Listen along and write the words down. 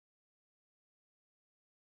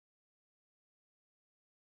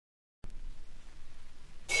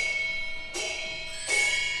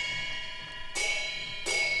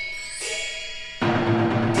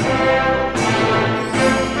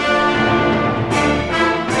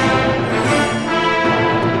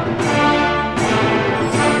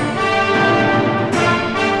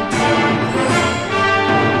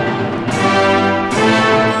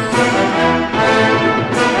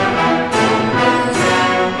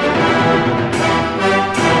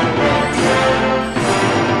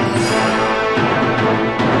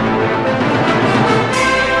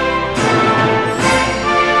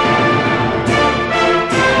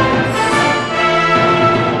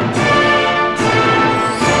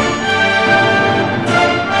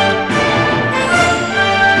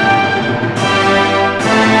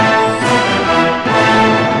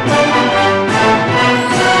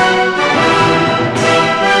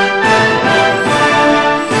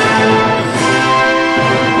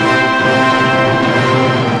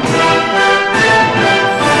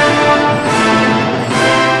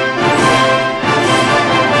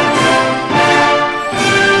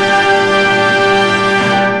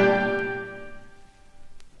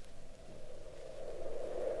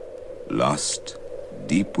Lost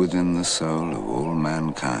deep within the soul of all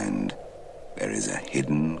mankind, there is a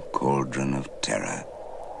hidden cauldron of terror.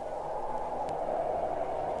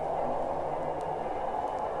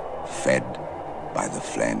 Fed by the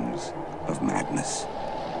flames of madness.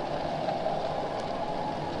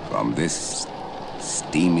 From this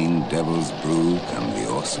steaming devil's brew come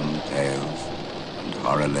the awesome tales and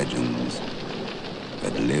horror legends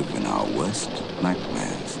that live in our worst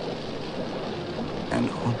nightmares and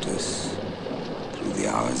haunt us through the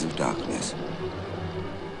hours of darkness.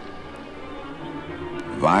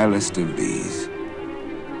 Vilest of these,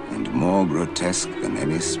 and more grotesque than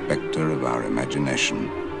any spectre of our imagination,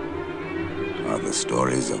 are the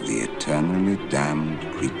stories of the eternally damned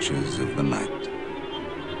creatures of the night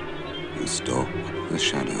who stalk the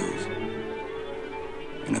shadows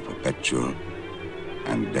in a perpetual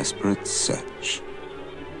and desperate search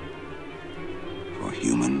for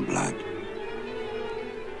human blood.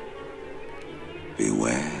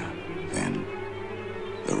 Beware, then,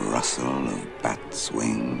 the rustle of bats'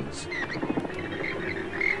 wings.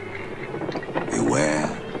 Beware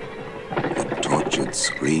the tortured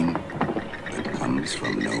scream that comes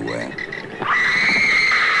from nowhere.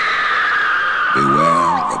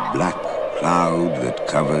 Beware the black cloud that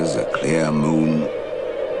covers a clear moon.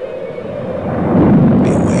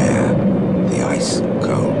 Beware the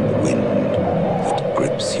ice-cold wind that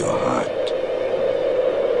grips your heart.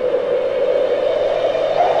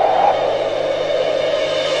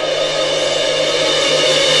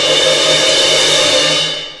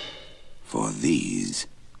 For these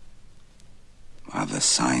are the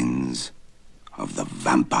signs of the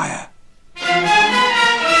vampire.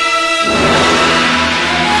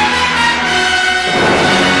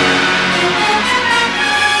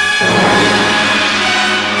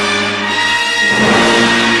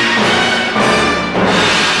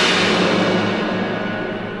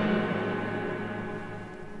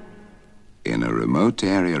 In a remote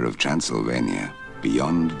area of Transylvania,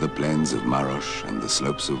 beyond the plains of Marosh and the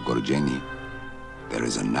slopes of Gorgeni, there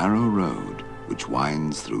is a narrow road which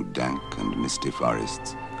winds through dank and misty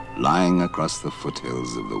forests, lying across the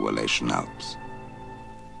foothills of the Wallachian Alps.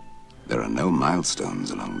 There are no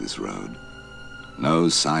milestones along this road, no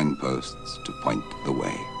signposts to point the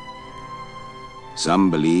way. Some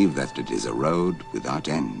believe that it is a road without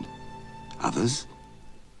end, others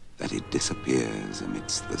that it disappears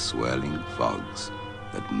amidst the swirling fogs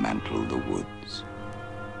that mantle the woods.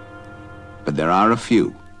 But there are a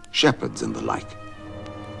few, shepherds and the like,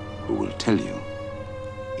 who will tell you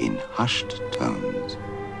in hushed tones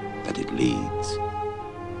that it leads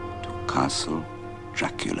to Castle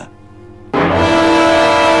Dracula.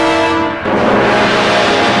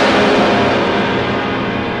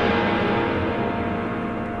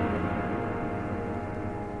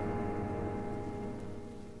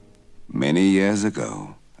 Many years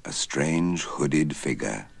ago, a strange hooded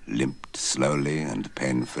figure limped slowly and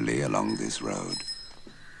painfully along this road.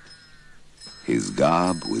 His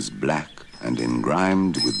garb was black and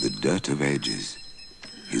engrimed with the dirt of ages,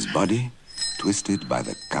 his body twisted by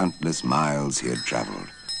the countless miles he had traveled.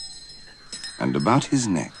 And about his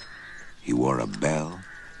neck, he wore a bell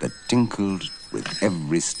that tinkled with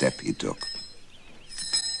every step he took.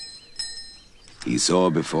 He saw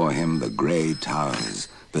before him the gray towers,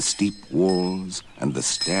 the steep walls, and the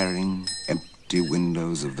staring, empty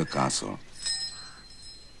windows of the castle.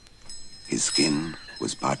 His skin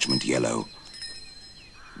was parchment yellow.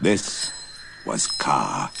 This was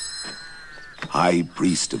Ka, high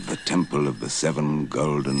priest of the Temple of the Seven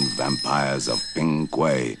Golden Vampires of Ping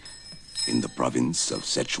Kuei, in the province of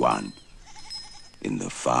Sichuan, in the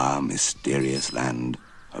far mysterious land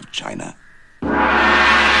of China.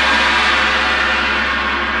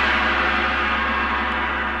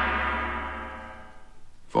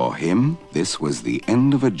 For him, this was the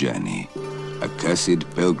end of a journey, a cursed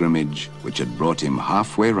pilgrimage which had brought him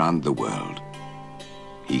halfway round the world.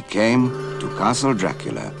 He came to Castle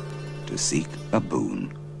Dracula to seek a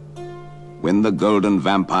boon. When the golden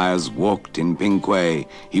vampires walked in Ping Kuei,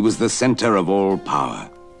 he was the center of all power.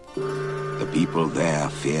 The people there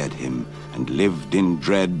feared him and lived in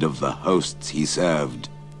dread of the hosts he served,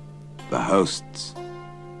 the hosts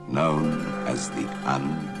known as the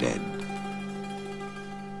undead.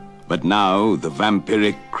 But now the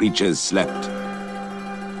vampiric creatures slept,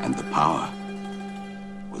 and the power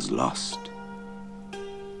was lost.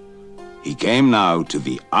 He came now to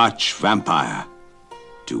the arch-vampire,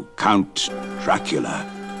 to Count Dracula.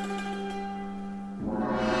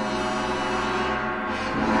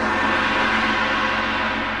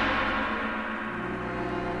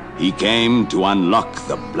 He came to unlock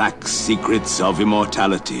the black secrets of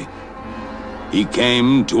immortality, He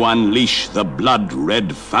came to unleash the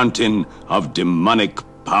blood-red fountain of demonic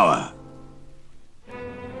power.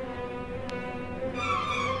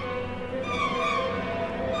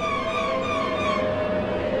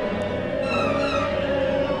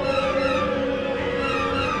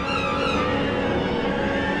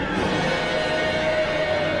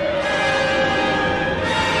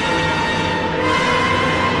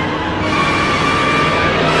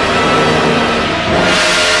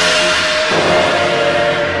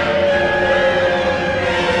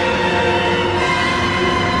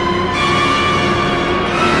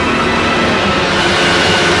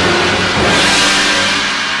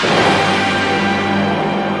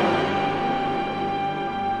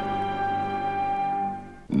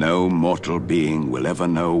 No mortal being will ever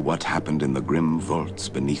know what happened in the grim vaults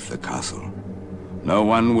beneath the castle. No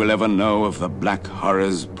one will ever know of the black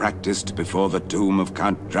horrors practiced before the tomb of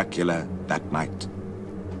Count Dracula that night.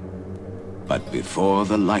 But before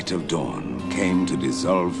the light of dawn came to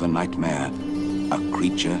dissolve the nightmare, a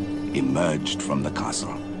creature emerged from the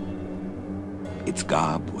castle. Its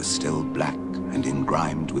garb was still black and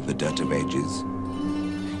engrimed with the dirt of ages.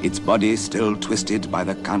 Its body still twisted by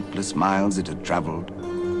the countless miles it had traveled.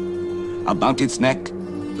 About its neck,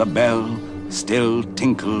 the bell still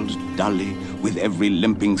tinkled dully with every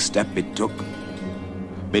limping step it took.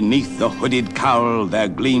 Beneath the hooded cowl there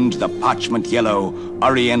gleamed the parchment-yellow,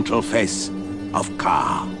 oriental face of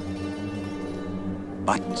Ka.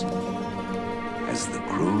 But as the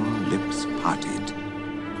cruel lips parted,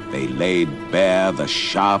 they laid bare the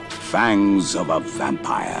sharp fangs of a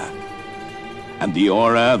vampire. And the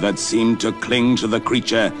aura that seemed to cling to the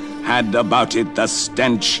creature had about it the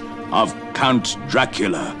stench of Count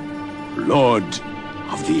Dracula, Lord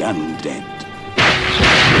of the Undead.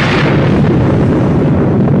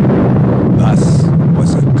 Thus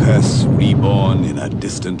was a curse reborn in a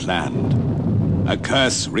distant land. A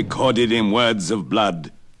curse recorded in words of blood.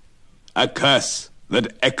 A curse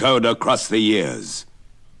that echoed across the years.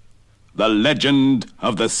 The legend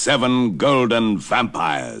of the 7 golden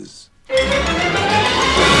vampires.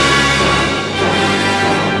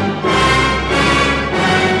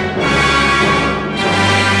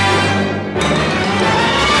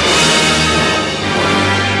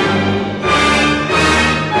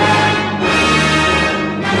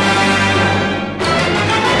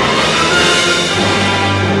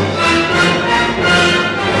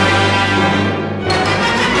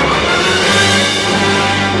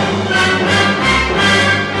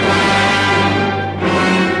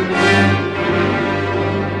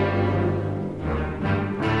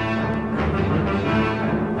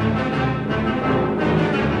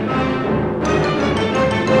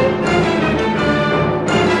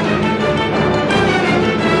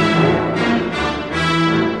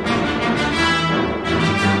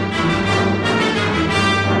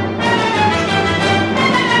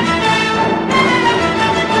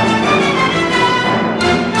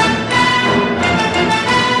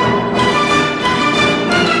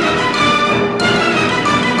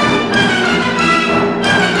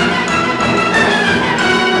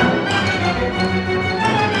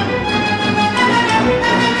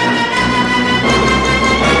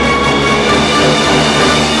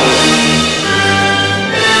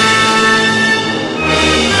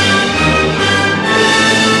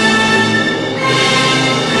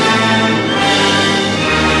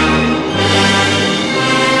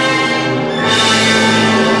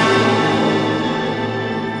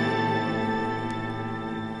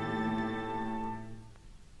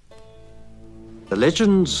 The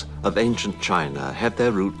legends of ancient China have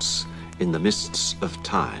their roots in the mists of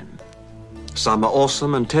time. Some are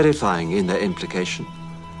awesome and terrifying in their implication.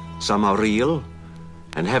 Some are real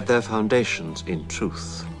and have their foundations in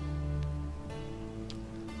truth.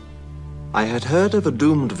 I had heard of a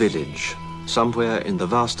doomed village somewhere in the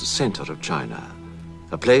vast center of China,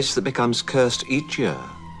 a place that becomes cursed each year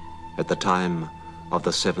at the time of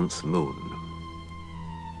the 7th moon.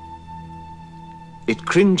 It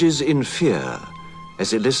cringes in fear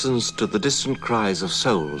as it listens to the distant cries of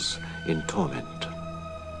souls in torment.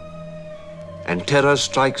 And terror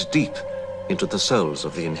strikes deep into the souls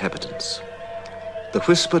of the inhabitants. The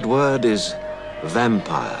whispered word is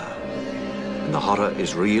vampire, and the horror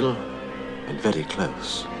is real and very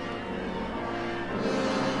close.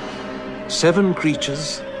 7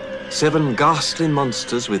 creatures, 7 ghastly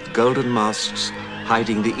monsters with golden masks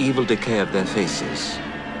hiding the evil decay of their faces,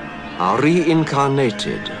 are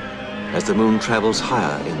reincarnated as the moon travels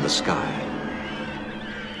higher in the sky.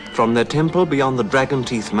 From their temple beyond the Dragon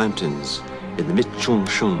Teeth Mountains in the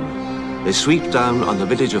Michungshun, they sweep down on the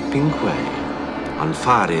village of Pinghui on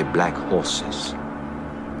fiery black horses.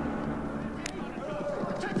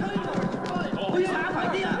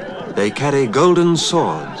 They carry golden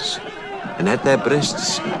swords, and at their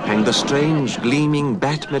breasts hang the strange gleaming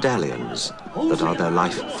bat medallions that are their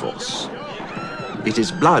life force. It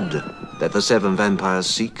is blood that the 7 vampires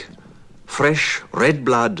seek, fresh red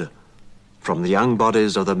blood from the young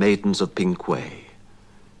bodies of the maidens of Pink Way.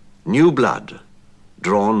 New blood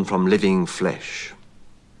drawn from living flesh.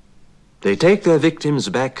 They take their victims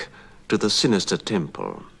back to the sinister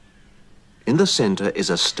temple. In the center is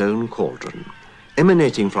a stone cauldron.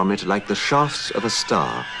 Emanating from it like the shafts of a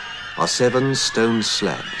star are 7 stone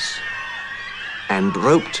slabs. And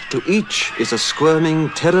roped to each is a squirming,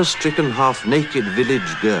 terror-stricken, half-naked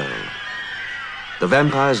village girl. The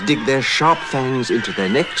vampires dig their sharp fangs into their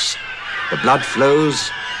necks, the blood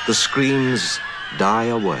flows, the screams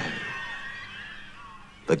die away.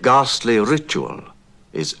 The ghastly ritual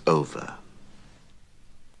is over.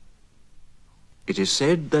 It is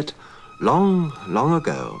said that long, long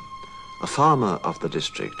ago, a farmer of the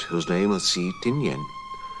district, whose name was Si Tin Yen,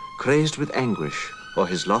 crazed with anguish for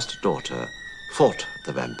his lost daughter, fought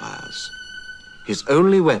the vampires. His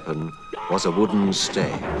only weapon was a wooden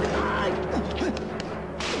stave.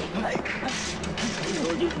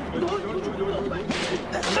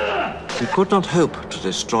 He could not hope to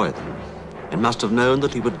destroy them, and must have known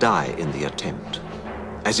that he would die in the attempt,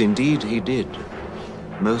 as indeed he did,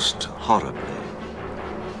 most horribly.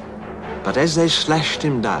 But as they slashed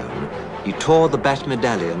him down, he tore the bat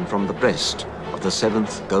medallion from the breast of the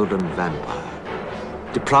 7th golden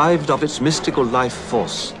vampire. Deprived of its mystical life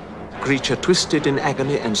force, the creature twisted in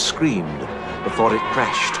agony and screamed before it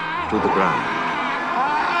crashed to the ground.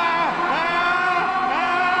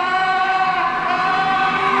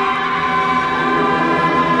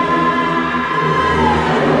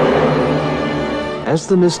 As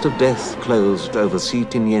the mist of death closed over Si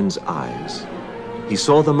Tin Yen's eyes, he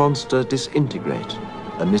saw the monster disintegrate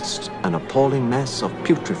amidst an appalling mass of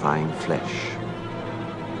putrefying flesh,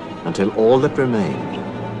 until all that remained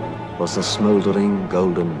was the smoldering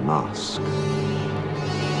golden mask.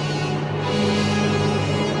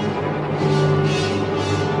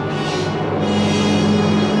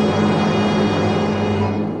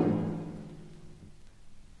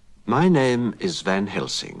 My name is Van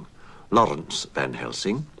Helsing, Lawrence Van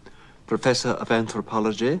Helsing, Professor of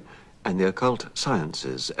Anthropology and the Occult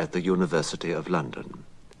Sciences at the University of London.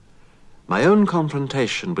 My own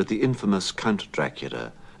confrontation with the infamous Count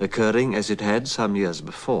Dracula, occurring as it had some years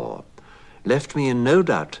before, left me in no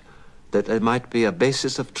doubt that there might be a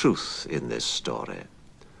basis of truth in this story.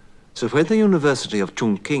 So when the University of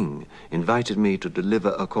Chongqing invited me to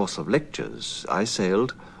deliver a course of lectures, I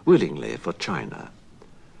sailed willingly for China.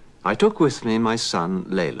 I took with me my son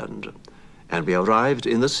Leyland, and we arrived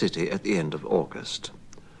in the city at the end of August.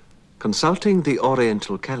 Consulting the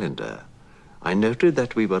Oriental calendar, I noted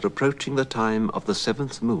that we were approaching the time of the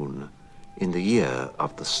 7th moon in the year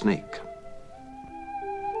of the snake.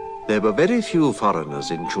 There were very few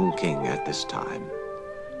foreigners in Chongqing at this time.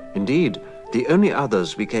 Indeed, the only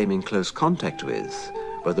others we came in close contact with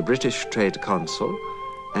were the British Trade Consul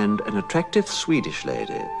and an attractive Swedish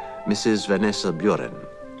lady, Mrs. Vanessa Buren.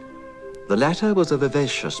 The latter was a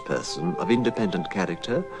vivacious person of independent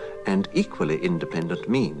character and equally independent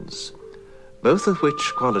means, both of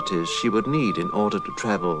which qualities she would need in order to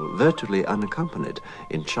travel virtually unaccompanied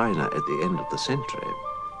in China at the end of the century.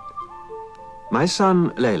 My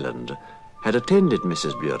son, Leyland, had attended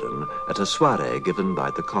Mrs. Buren at a soiree given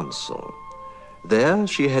by the consul. There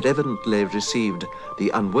she had evidently received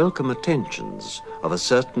the unwelcome attentions of a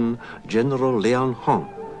certain General Liang Hong,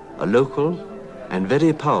 a local and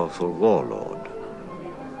very powerful warlord.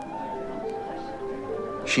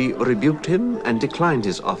 She rebuked him and declined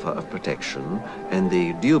his offer of protection and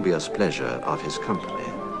the dubious pleasure of his company.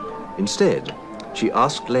 Instead, she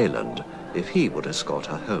asked Leyland if he would escort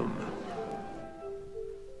her home.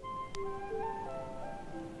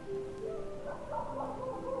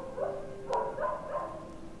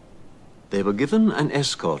 They were given an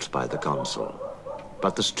escort by the consul,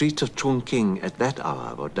 but the streets of Chongqing at that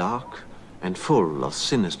hour were dark and full of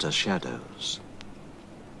sinister shadows.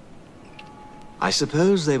 I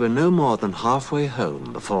suppose they were no more than halfway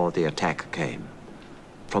home before the attack came.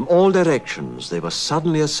 From all directions, they were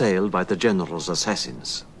suddenly assailed by the general's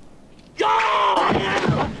assassins.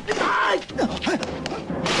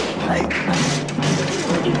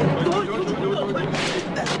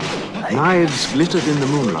 Knives glittered in the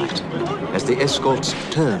moonlight as the escorts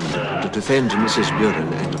turned to defend Mrs.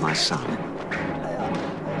 Buren and my son.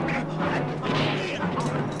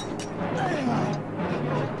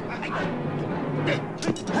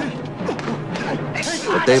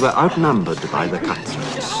 But they were outnumbered by the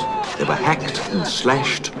cutthroats. They were hacked and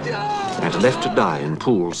slashed and left to die in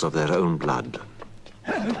pools of their own blood.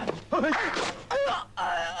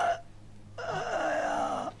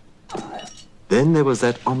 Then there was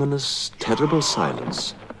that ominous, terrible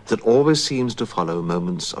silence that always seems to follow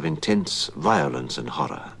moments of intense violence and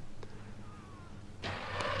horror.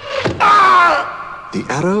 The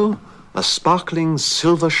arrow, a sparkling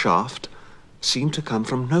silver shaft, seemed to come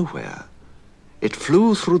from nowhere. It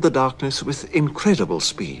flew through the darkness with incredible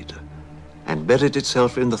speed and buried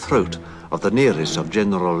itself in the throat of the nearest of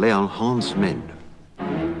General Léonard's men.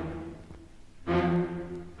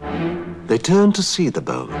 They turned to see the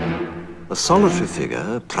bowman, a solitary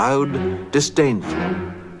figure, proud, disdainful,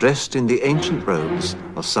 dressed in the ancient robes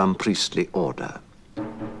of some priestly order.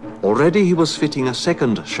 Already he was fitting a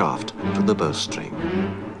second shaft to the bowstring,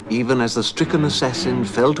 even as the stricken assassin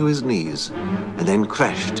fell to his knees and then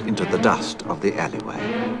crashed into the dust of the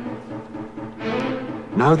alleyway.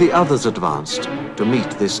 Now the others advanced to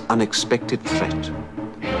meet this unexpected threat.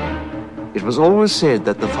 It was always said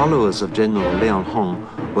that the followers of General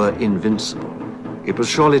Léonard were invincible. It would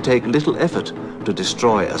surely take little effort to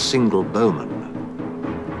destroy a single bowman.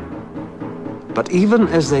 But even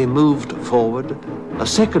as they moved forward, a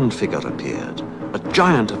second figure appeared, a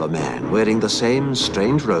giant of a man wearing the same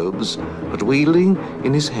strange robes, but wielding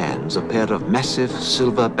in his hands a pair of massive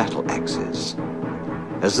silver battle axes.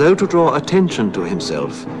 As though to draw attention to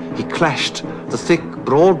himself, he clashed the thick,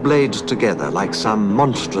 broad blades together like some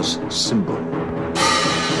monstrous cymbal.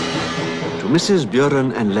 To Mrs.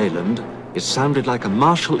 Buren and Leyland, it sounded like a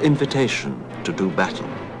martial invitation to do battle.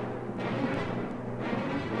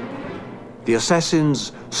 The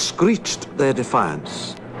assassins screeched their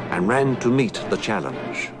defiance and ran to meet the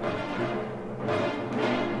challenge.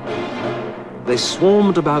 They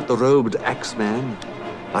swarmed about the robed axeman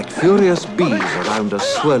like furious bees around a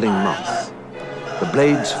swirling moth. The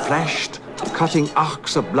blades flashed, cutting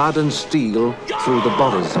arcs of blood and steel through the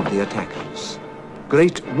bodies of the attackers.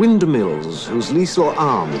 Great windmills whose lethal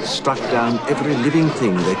arms struck down every living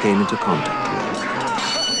thing they came into contact with.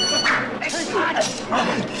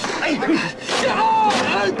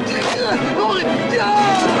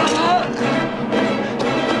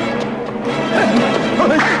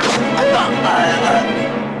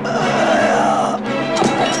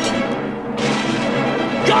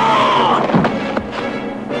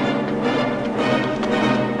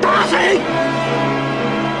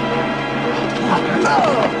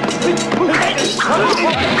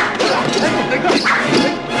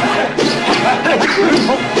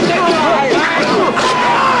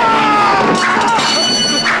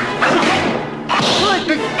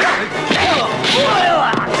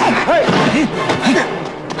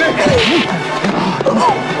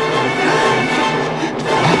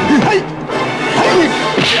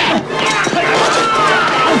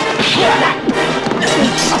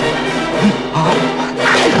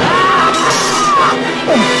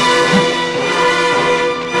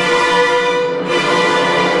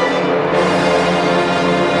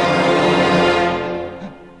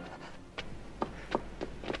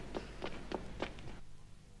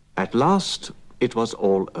 At last, it was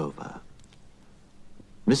all over.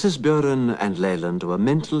 Mrs. Buren and Leyland were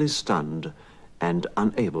mentally stunned and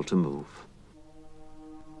unable to move.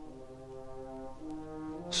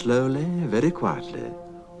 Slowly, very quietly,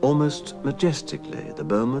 almost majestically, the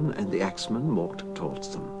bowman and the axeman walked towards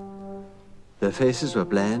them. Their faces were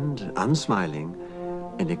bland, unsmiling,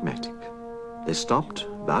 enigmatic. They stopped,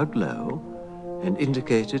 bowed low, and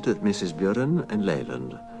indicated that Mrs. Buren and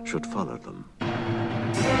Leyland should follow them.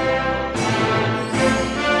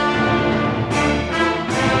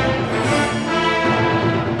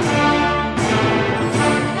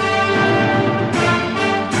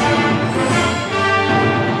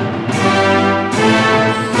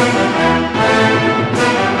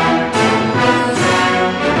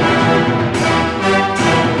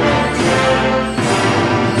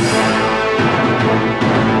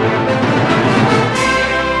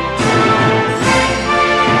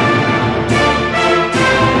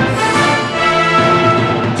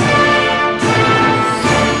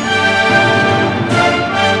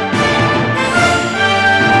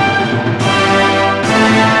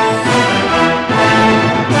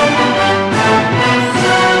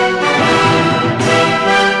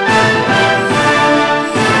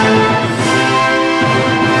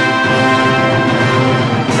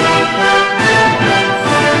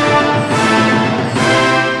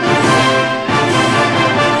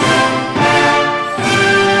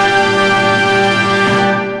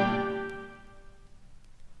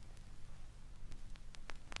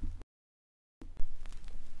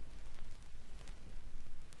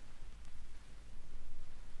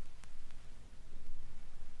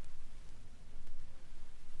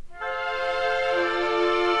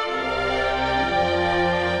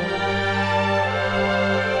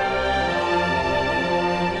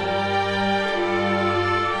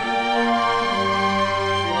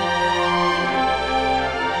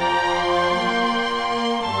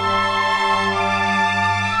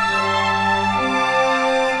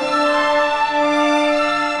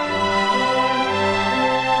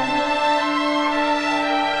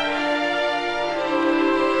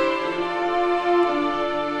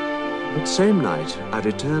 That same night, I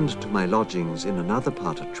returned to my lodgings in another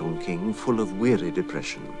part of Chongqing full of weary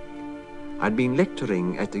depression. I'd been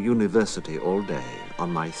lecturing at the university all day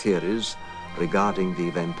on my theories regarding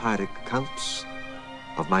the vampiric cults,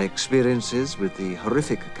 of my experiences with the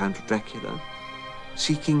horrific Count Dracula,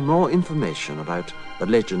 seeking more information about the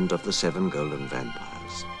legend of the 7 golden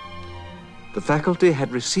vampires. The faculty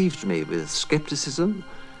had received me with skepticism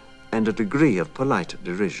and a degree of polite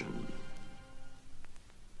derision.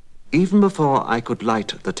 Even before I could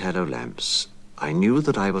light the tallow lamps, I knew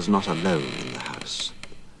that I was not alone in the house.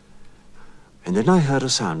 And then I heard a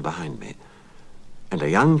sound behind me, and a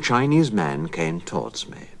young Chinese man came towards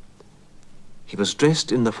me. He was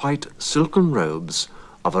dressed in the white silken robes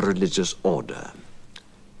of a religious order.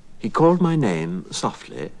 He called my name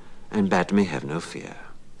softly and bade me have no fear.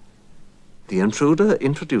 The intruder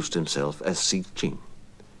introduced himself as Si Ching.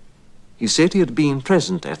 He said he had been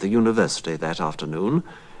present at the university that afternoon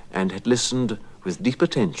and had listened with deep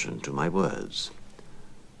attention to my words,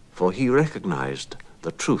 for he recognized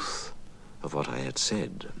the truth of what I had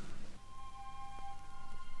said.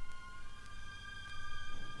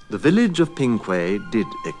 The village of Pinghui did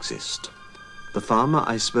exist. The farmer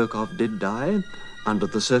I spoke of did die under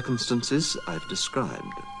the circumstances I've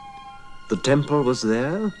described. The temple was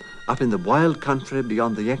there, up in the wild country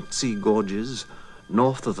beyond the Yangtze Gorges,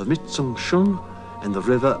 north of the Mitsungshun and the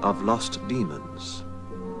river of lost demons.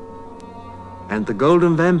 And the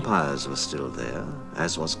golden vampires were still there,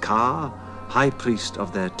 as was Ka, high priest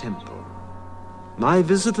of their temple. My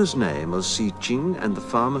visitor's name was Si Ching, and the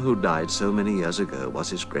farmer who died so many years ago was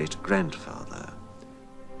his great-grandfather.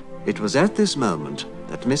 It was at this moment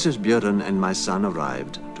that Mrs. Buren and my son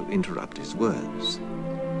arrived to interrupt his words.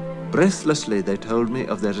 Breathlessly they told me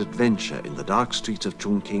of their adventure in the dark streets of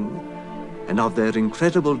Chongqing, and of their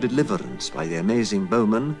incredible deliverance by the amazing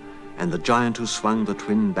bowman and the giant who swung the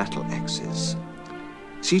twin battle axes.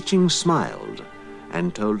 Si Ching smiled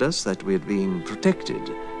and told us that we had been protected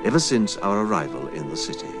ever since our arrival in the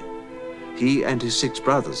city. He and his 6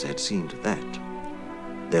 brothers had seen to that.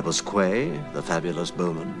 There was Kuei, the fabulous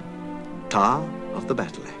bowman, Ta of the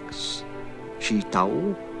battle axe, Shi Tao,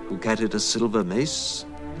 who carried a silver mace,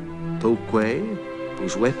 To Kuei,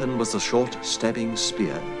 whose weapon was a short stabbing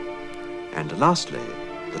spear, and lastly,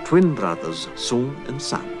 the twin brothers Sung and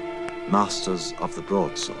San, masters of the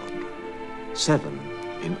broadsword, 7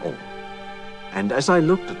 in all. And as I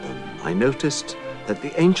looked at them, I noticed that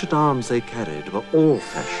the ancient arms they carried were all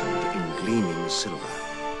fashioned in gleaming silver.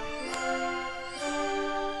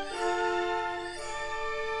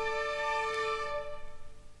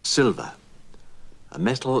 Silver, a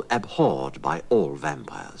metal abhorred by all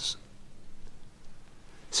vampires.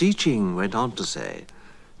 Si Ching went on to say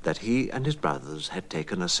that he and his brothers had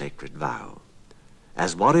taken a sacred vow.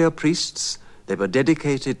 As warrior priests, they were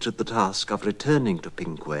dedicated to the task of returning to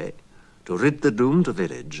Pinghui to rid the doomed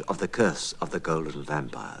village of the curse of the golden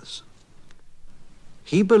vampires.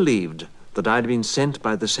 He believed that I had been sent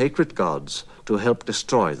by the sacred gods to help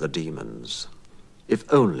destroy the demons,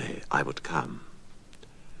 if only I would come.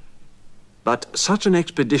 But such an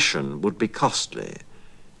expedition would be costly.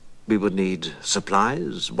 We would need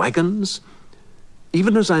supplies, wagons.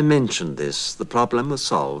 Even as I mentioned this, the problem was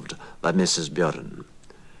solved by Mrs. Buren.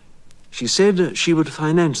 She said she would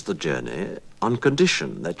finance the journey on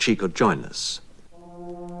condition that she could join us.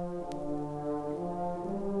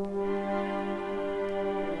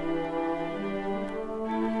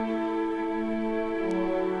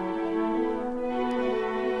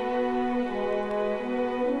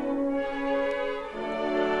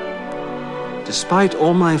 Despite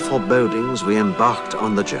all my forebodings, we embarked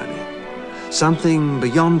on the journey. Something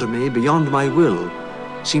beyond me, beyond my will,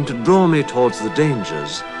 seemed to draw me towards the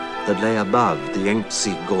dangers that lay above the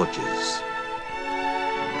Yangtze Gorges.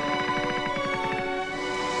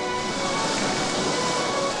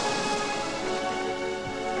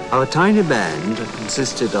 Our tiny band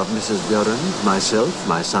consisted of Mrs. Buren, myself,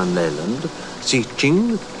 my son Leland, Si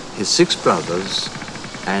Ching, his 6 brothers,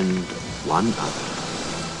 and 1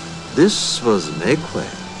 other. This was Meg Hui,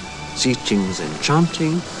 Si Ching's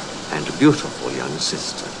enchanting and beautiful young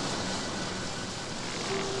sister.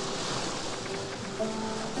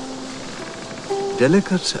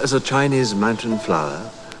 Delicate as a Chinese mountain flower,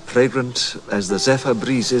 fragrant as the zephyr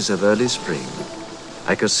breezes of early spring,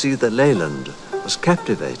 I could see that Leyland was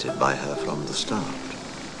captivated by her from the start.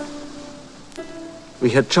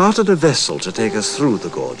 We had chartered a vessel to take us through the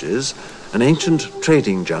gorges, an ancient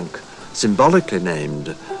trading junk symbolically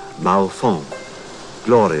named Mao Feng,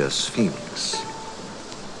 Glorious Phoenix.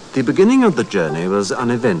 The beginning of the journey was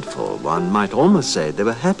uneventful. One might almost say they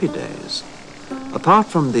were happy days. Apart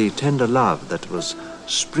from the tender love that was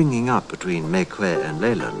springing up between Mei-Kuei and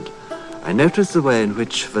Leyland, I noticed the way in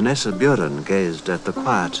which Vanessa Buren gazed at the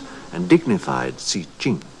quiet and dignified Si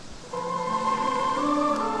Ching.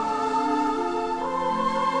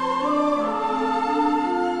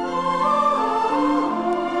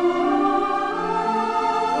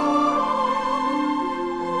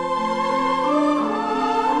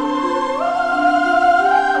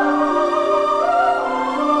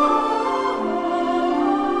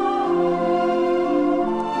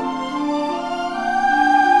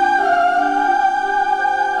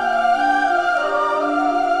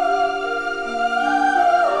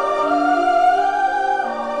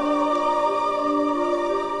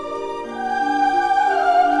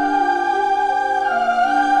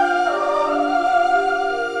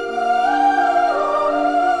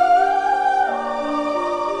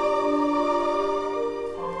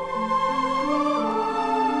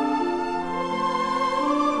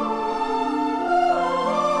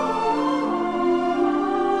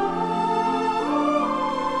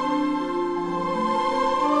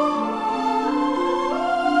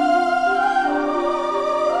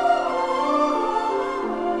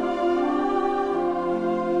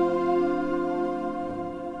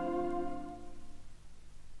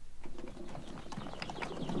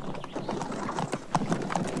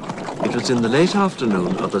 It was in the late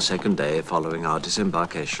afternoon of the second day following our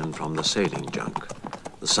disembarkation from the sailing junk.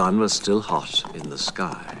 The sun was still hot in the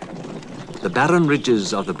sky. The barren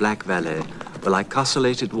ridges of the Black Valley were like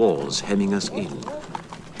castellated walls hemming us in.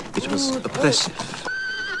 It was oppressive,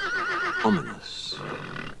 ominous.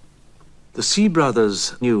 The Sea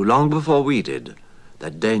Brothers knew long before we did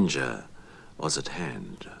that danger was at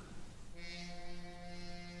hand.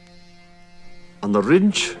 On the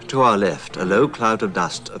ridge to our left, a low cloud of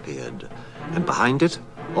dust appeared, and behind it,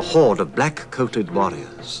 a horde of black-coated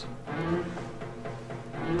warriors.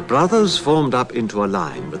 The brothers formed up into a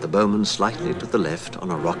line with the bowmen slightly to the left on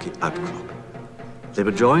a rocky outcrop. They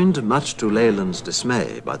were joined, much to Leyland's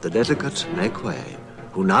dismay, by the delicate Mei-Kuei,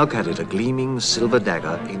 who now carried a gleaming silver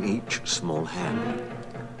dagger in each small hand.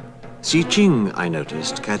 Si Ching, I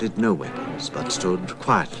noticed, carried no weapons, but stood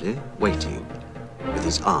quietly, waiting, with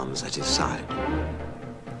his arms at his side.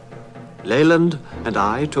 Leyland and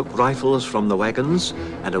I took rifles from the wagons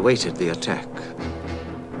and awaited the attack.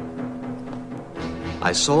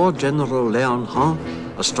 I saw General Leon Han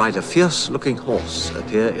astride a fierce-looking horse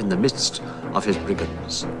appear in the midst of his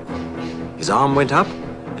brigands. His arm went up,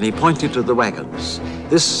 and he pointed to the wagons.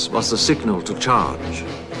 This was the signal to charge.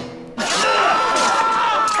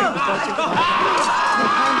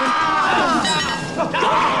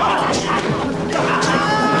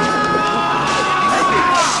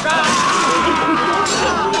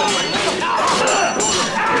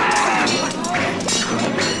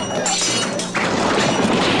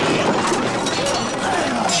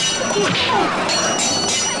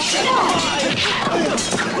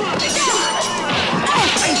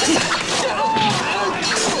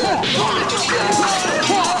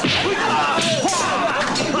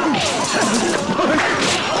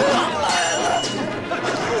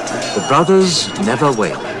 The brothers never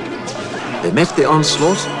wavered. They met the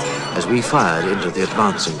onslaught as we fired into the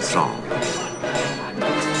advancing throng.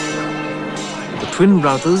 The twin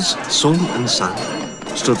brothers, Sung and San,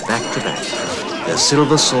 stood back to back, their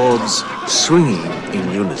silver swords swinging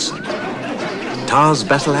in unison. Ta's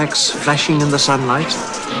battle axe flashing in the sunlight,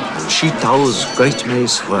 and Shi Tao's great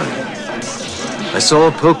mace whirling. I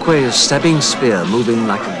saw Po Kuei's stabbing spear moving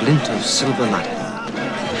like a glint of silver lightning.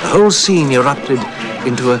 The whole scene erupted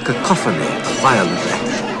into a cacophony of violent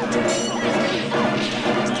action.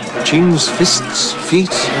 Ching's fists,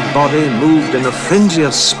 feet, and body moved in a frenzy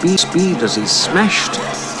of speed as he smashed,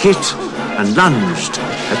 hit, and lunged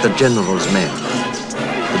at the general's men.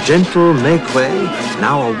 The gentle Mei-Kuei,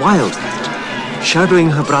 now a wildcat, shadowing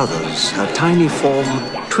her brothers, her tiny form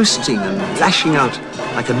twisting and lashing out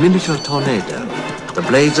like a miniature tornado, the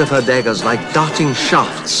blades of her daggers like darting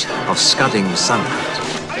shafts of scudding sunlight.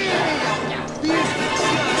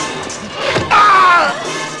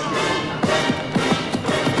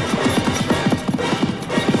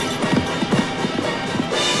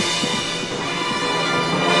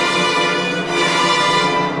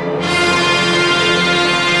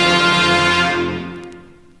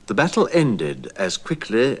 The battle ended as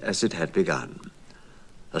quickly as it had begun.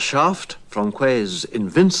 A shaft from Kuei's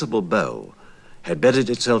invincible bow had buried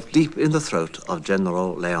itself deep in the throat of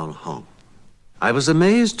General Leon Hong. I was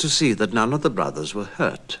amazed to see that none of the brothers were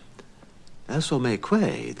hurt. As for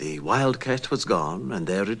Mei-Kuei, the wildcat was gone, and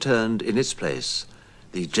there returned in its place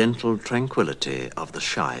the gentle tranquility of the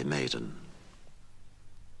shy maiden.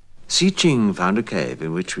 Si Ching found a cave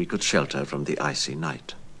in which we could shelter from the icy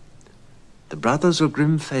night. The brothers were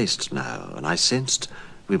grim-faced now, and I sensed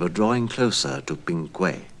we were drawing closer to Ping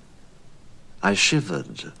Kuei. I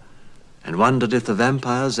shivered and wondered if the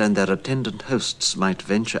vampires and their attendant hosts might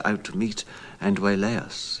venture out to meet and waylay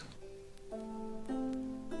us.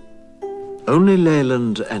 Only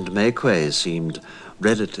Leyland and Mei Kuei seemed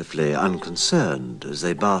relatively unconcerned as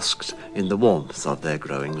they basked in the warmth of their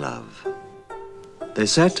growing love. They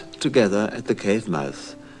sat together at the cave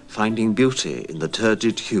mouth, finding beauty in the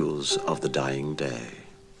turgid hues of the dying day.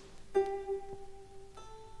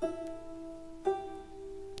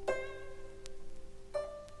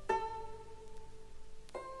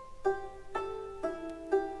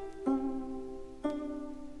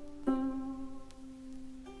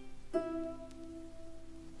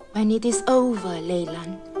 When it is over,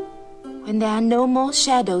 Leyland, when there are no more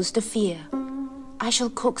shadows to fear, I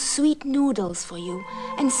shall cook sweet noodles for you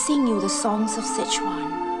and sing you the songs of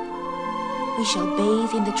Sichuan. We shall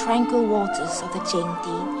bathe in the tranquil waters of the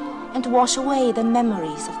Jingdi and wash away the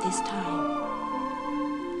memories of this time.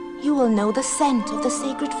 You will know the scent of the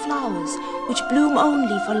sacred flowers which bloom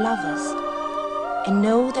only for lovers, and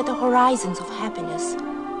know that the horizons of happiness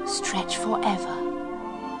stretch forever.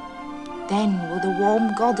 Then will the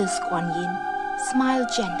warm goddess Guan Yin smile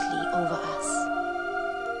gently over us.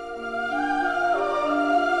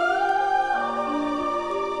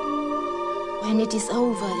 When it is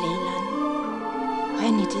over, Leyland,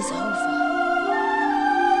 when it is over.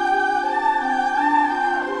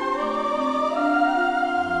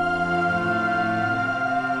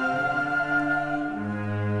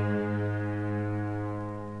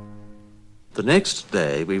 The next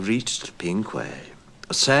day we reached Ping Kuei,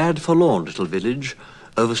 a sad, forlorn little village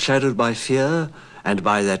overshadowed by fear and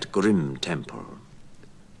by that grim temple.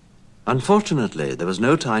 Unfortunately, there was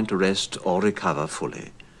no time to rest or recover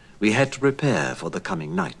fully. We had to prepare for the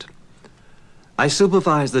coming night. I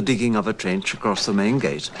supervised the digging of a trench across the main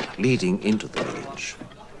gate leading into the village.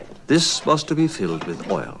 This was to be filled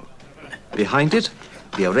with oil. Behind it,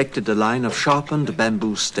 we erected a line of sharpened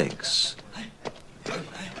bamboo stakes.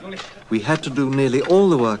 We had to do nearly all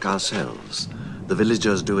the work ourselves, the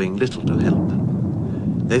villagers doing little to help.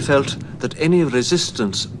 They felt that any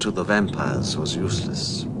resistance to the vampires was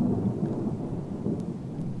useless.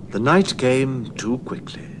 The night came too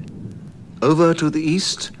quickly. Over to the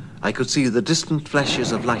east, I could see the distant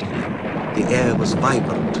flashes of lightning. The air was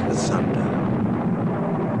vibrant with thunder.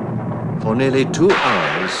 For nearly 2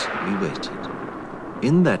 hours, we waited.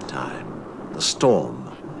 In that time, the storm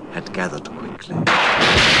had gathered quickly.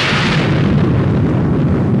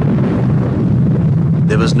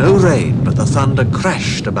 There was no rain, but the thunder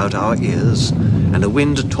crashed about our ears, and the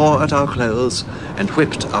wind tore at our clothes and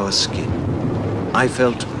whipped our skin. I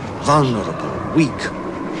felt vulnerable, weak,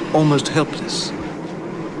 almost helpless.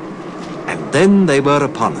 And then they were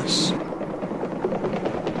upon us.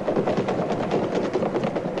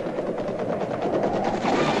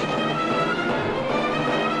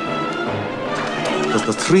 But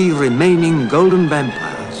the 3 remaining golden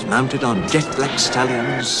vampires, mounted on jet-black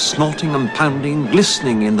stallions, snorting and pounding,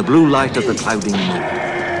 glistening in the blue light of the clouding moon.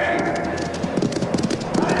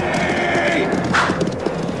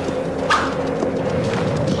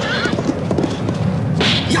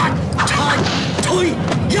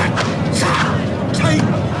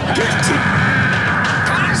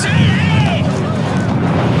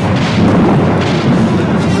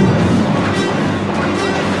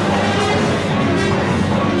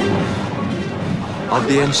 Of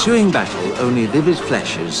the ensuing battle, only vivid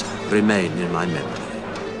flashes remain in my memory.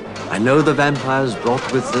 I know the vampires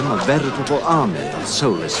brought with them a veritable army of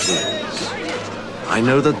soulless beings. I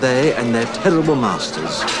know that they and their terrible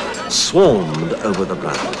masters swarmed over the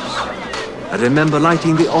brothers. I remember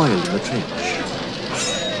lighting the oil in the trench.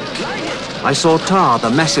 I saw Tar, the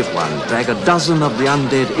massive one, drag a dozen of the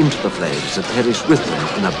undead into the flames and perish with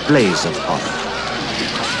them in a blaze of horror.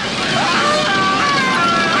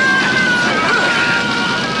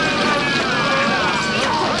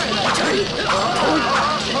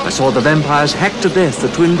 I saw the vampires hack to death the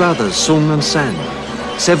twin brothers, Sung and San,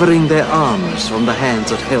 severing their arms from the hands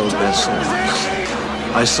that held their swords.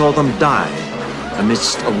 I saw them die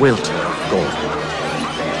amidst a welter of gore.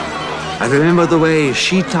 I remember the way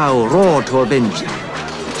Shi Tao roared to avenge them,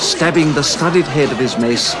 stabbing the studded head of his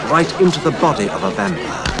mace right into the body of a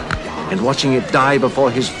vampire, and watching it die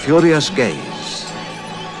before his furious gaze.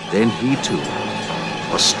 Then he too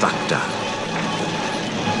was struck down.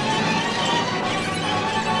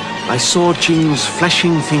 I saw Qing's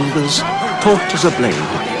flashing fingers, taut as a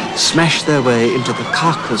blade, smash their way into the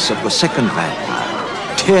carcass of the second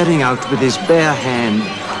vampire, tearing out with his bare hand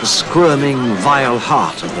the squirming, vile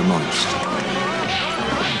heart of the monster.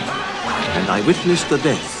 And I witnessed the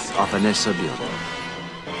death of Vanessa Buren,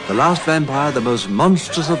 the last vampire, the most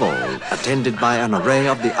monstrous of all, attended by an array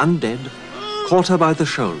of the undead, caught her by the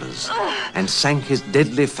shoulders and sank his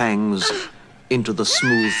deadly fangs into the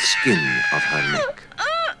smooth skin of her neck,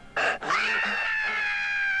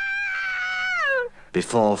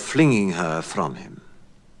 before flinging her from him.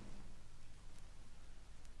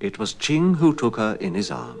 It was Ching who took her in his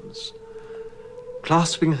arms.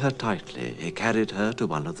 Clasping her tightly, he carried her to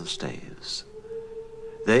one of the staves.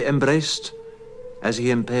 They embraced as he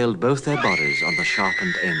impaled both their bodies on the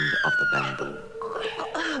sharpened end of the bamboo.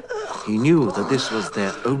 He knew that this was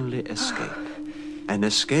their only escape, an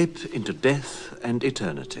escape into death and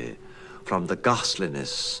eternity from the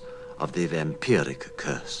ghastliness of the vampiric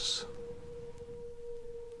curse.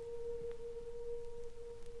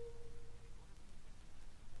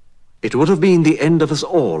 It would have been the end of us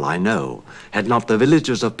all, I know, had not the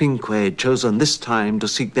villagers of Pinquay chosen this time to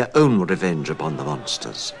seek their own revenge upon the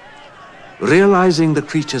monsters. Realizing the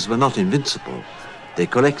creatures were not invincible, they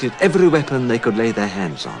collected every weapon they could lay their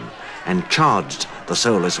hands on and charged the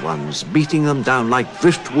soulless ones, beating them down like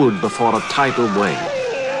driftwood before a tidal wave.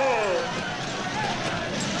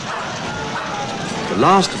 The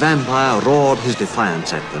last vampire roared his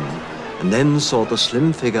defiance at them and then saw the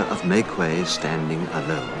slim figure of May Quay standing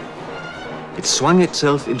alone. It swung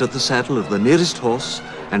itself into the saddle of the nearest horse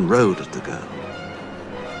and rode at the girl.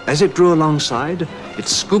 As it drew alongside, it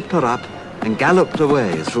scooped her up and galloped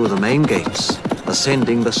away through the main gates,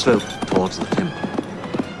 ascending the slope towards the temple.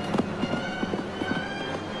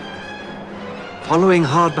 Following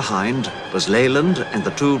hard behind was Leyland and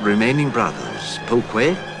the two remaining brothers, Po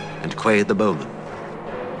Quay and Quay the bowman.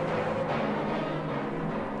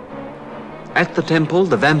 At the temple,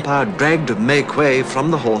 the vampire dragged May Quay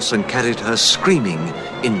from the horse and carried her screaming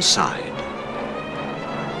inside.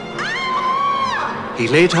 He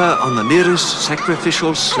laid her on the nearest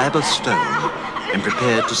sacrificial slab of stone and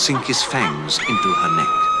prepared to sink his fangs into her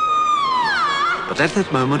neck. But at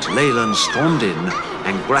that moment, Leyland stormed in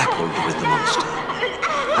and grappled with the monster.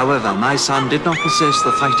 However, my son did not possess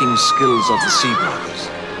the fighting skills of the Sea Brothers.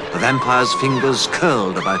 The vampire's fingers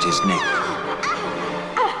curled about his neck.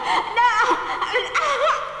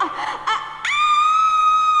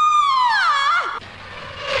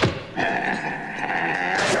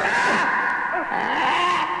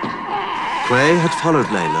 Quay had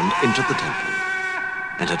followed Leyland into the temple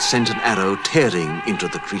and had sent an arrow tearing into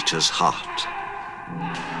the creature's heart.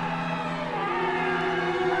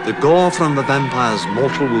 The gore from the vampire's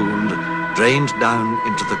mortal wound drained down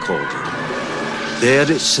into the cauldron.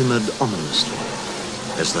 There it simmered ominously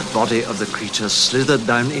as the body of the creature slithered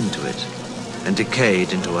down into it and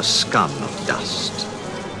decayed into a scum of dust.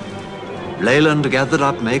 Leyland gathered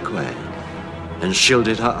up May Quay and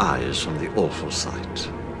shielded her eyes from the awful sight.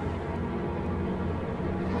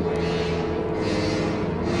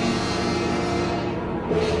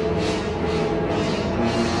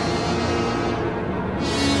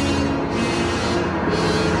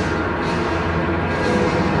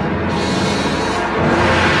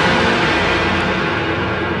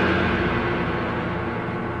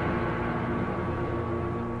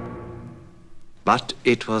 But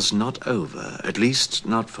it was not over, at least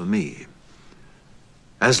not for me.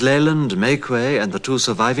 As Leyland, May Quay, and the two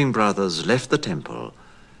surviving brothers left the temple,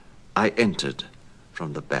 I entered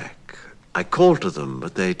from the back. I called to them,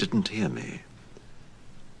 but they didn't hear me.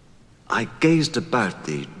 I gazed about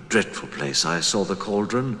the dreadful place. I saw the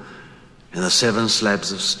cauldron and the 7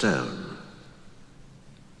 slabs of stone.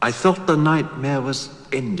 I thought the nightmare was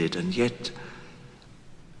ended, and yet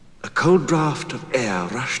a cold draught of air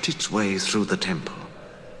rushed its way through the temple.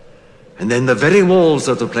 And then the very walls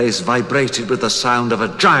of the place vibrated with the sound of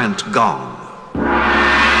a giant gong.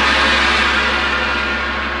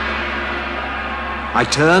 I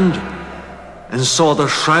turned and saw the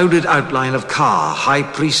shrouded outline of Ka, high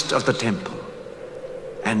priest of the temple.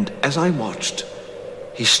 And as I watched,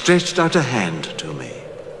 he stretched out a hand to me.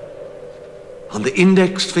 On the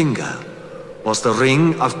index finger was the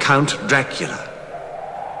ring of Count Dracula.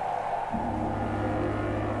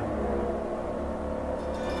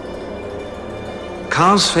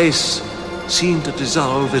 Ka's face seemed to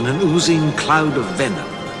dissolve in an oozing cloud of venom.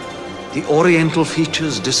 The oriental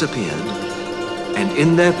features disappeared, and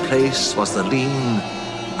in their place was the lean,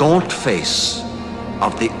 gaunt face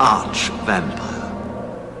of the arch-vampire.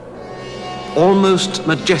 Almost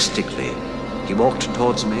majestically, he walked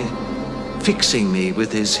towards me, fixing me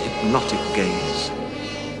with his hypnotic gaze.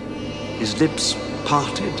 His lips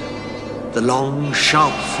parted, the long,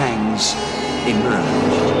 sharp fangs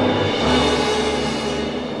emerged.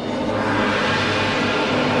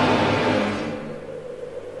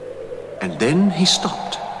 Then he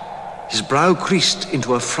stopped, his brow creased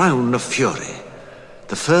into a frown of fury.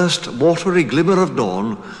 The first watery glimmer of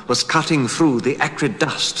dawn was cutting through the acrid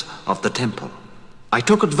dust of the temple. I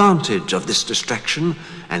took advantage of this distraction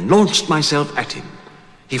and launched myself at him.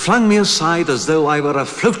 He flung me aside as though I were a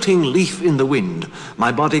floating leaf in the wind.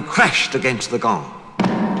 My body crashed against the gong.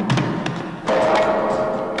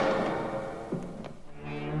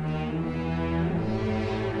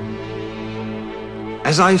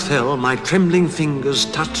 As I fell, my trembling fingers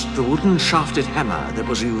touched the wooden shafted hammer that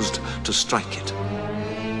was used to strike it.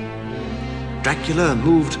 Dracula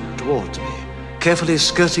moved towards me, carefully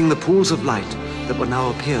skirting the pools of light that were now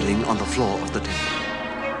appearing on the floor of the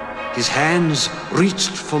temple. His hands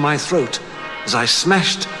reached for my throat as I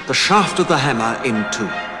smashed the shaft of the hammer in two.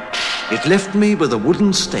 It left me with a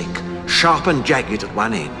wooden stake, sharp and jagged at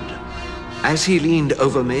one end. As he leaned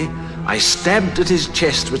over me, I stabbed at his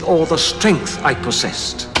chest with all the strength I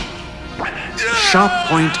possessed. The sharp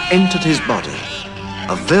point entered his body.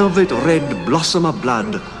 A velvet red blossom of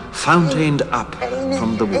blood fountained up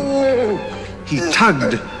from the wound. He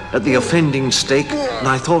tugged at the offending stake, and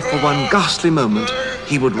I thought for one ghastly moment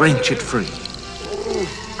he would wrench it free.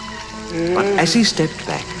 But as he stepped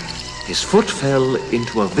back, his foot fell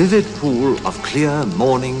into a vivid pool of clear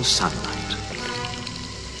morning sunlight,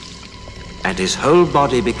 and his whole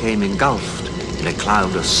body became engulfed in a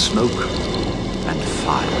cloud of smoke and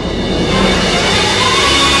fire.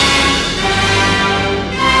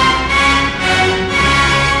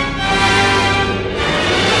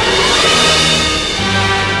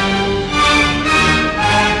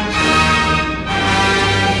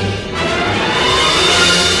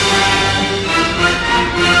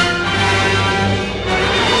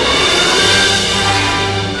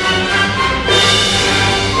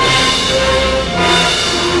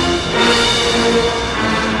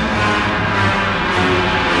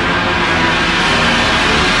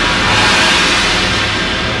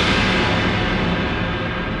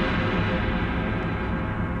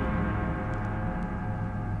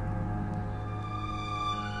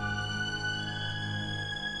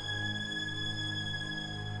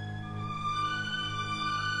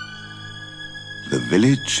 The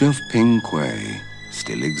village of Pingquay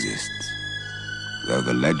still exists, though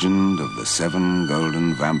the legend of the 7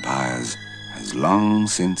 golden vampires has long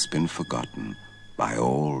since been forgotten by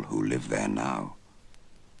all who live there now.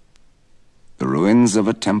 The ruins of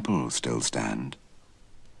a temple still stand,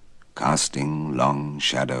 casting long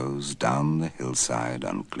shadows down the hillside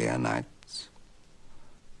on clear nights.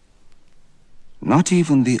 Not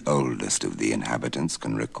even the oldest of the inhabitants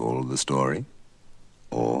can recall the story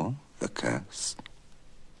or the curse.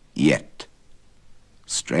 Yet,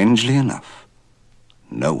 strangely enough,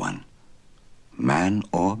 no one, man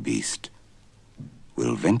or beast,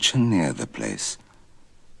 will venture near the place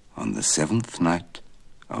on the 7th night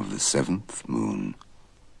of the 7th moon.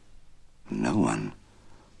 No one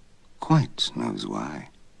quite knows why.